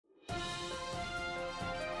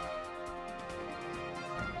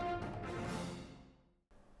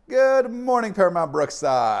Good morning, Paramount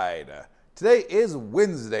Brookside. Today is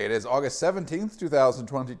Wednesday. It is August 17th,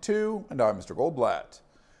 2022, and I'm Mr. Goldblatt.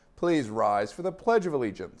 Please rise for the Pledge of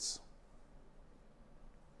Allegiance.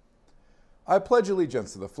 I pledge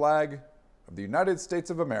allegiance to the flag of the United States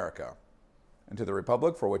of America and to the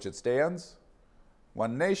republic for which it stands,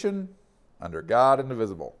 one nation, under God,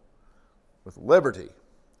 indivisible, with liberty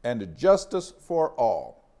and justice for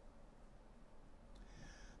all.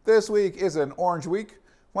 This week is an orange week.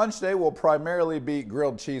 Lunch day will primarily be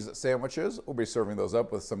grilled cheese sandwiches. We'll be serving those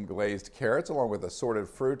up with some glazed carrots along with assorted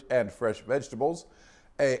fruit and fresh vegetables.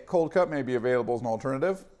 A cold cup may be available as an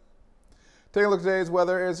alternative. Taking a look at today's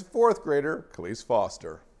weather is 4th grader Khalees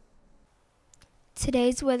Foster.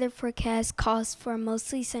 Today's weather forecast calls for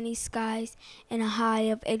mostly sunny skies and a high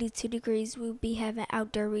of 82 degrees. We'll be having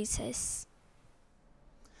outdoor recess.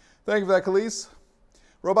 Thank you for that, Khalees.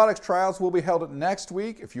 Robotics trials will be held next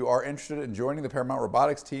week. If you are interested in joining the Paramount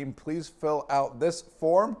Robotics team, please fill out this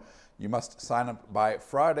form. You must sign up by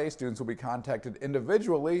Friday. Students will be contacted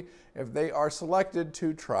individually if they are selected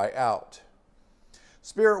to try out.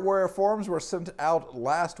 Spirit Warrior forms were sent out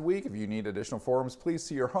last week. If you need additional forms, please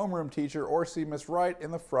see your homeroom teacher or see Miss Wright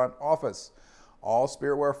in the front office. All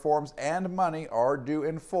Spirit Warrior forms and money are due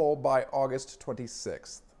in full by August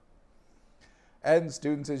 26th. And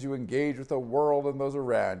students, as you engage with the world and those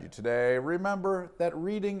around you today, remember that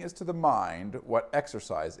reading is to the mind what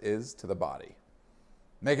exercise is to the body.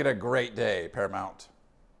 Make it a great day, Paramount.